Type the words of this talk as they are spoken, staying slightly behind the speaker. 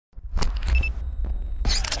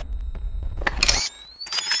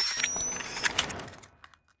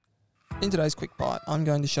In today's quick bite, I'm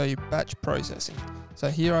going to show you batch processing. So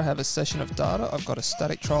here I have a session of data. I've got a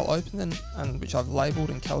static trial open and which I've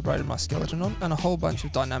labeled and calibrated my skeleton on, and a whole bunch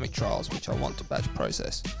of dynamic trials which I want to batch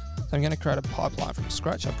process. So I'm going to create a pipeline from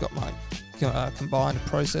scratch. I've got my combined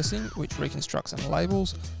processing, which reconstructs and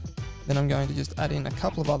labels. Then I'm going to just add in a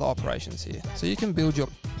couple of other operations here. So you can build your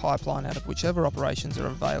pipeline out of whichever operations are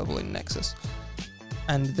available in Nexus,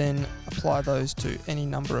 and then apply those to any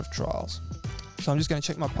number of trials. So I'm just going to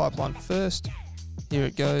check my pipeline first. Here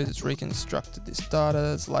it goes, it's reconstructed this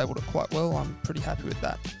data, it's labelled it quite well, I'm pretty happy with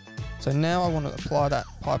that. So now I want to apply that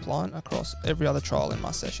pipeline across every other trial in my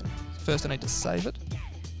session. First I need to save it.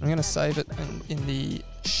 I'm going to save it in the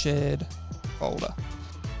shared folder.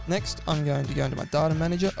 Next I'm going to go into my data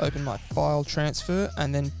manager, open my file transfer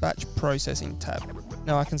and then batch processing tab.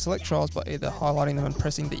 Now I can select trials by either highlighting them and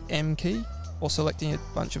pressing the M key, or selecting a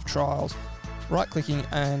bunch of trials, right clicking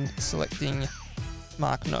and selecting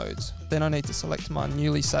mark nodes. Then I need to select my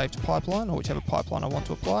newly saved pipeline, or whichever pipeline I want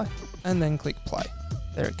to apply, and then click play.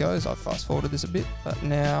 There it goes. I've fast forwarded this a bit, but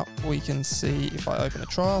now we can see if I open a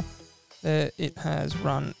trial, there it has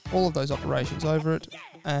run all of those operations over it,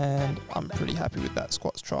 and I'm pretty happy with that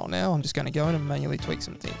squats trial now. I'm just going to go in and manually tweak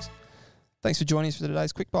some things. Thanks for joining us for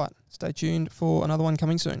today's quick bite. Stay tuned for another one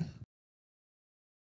coming soon.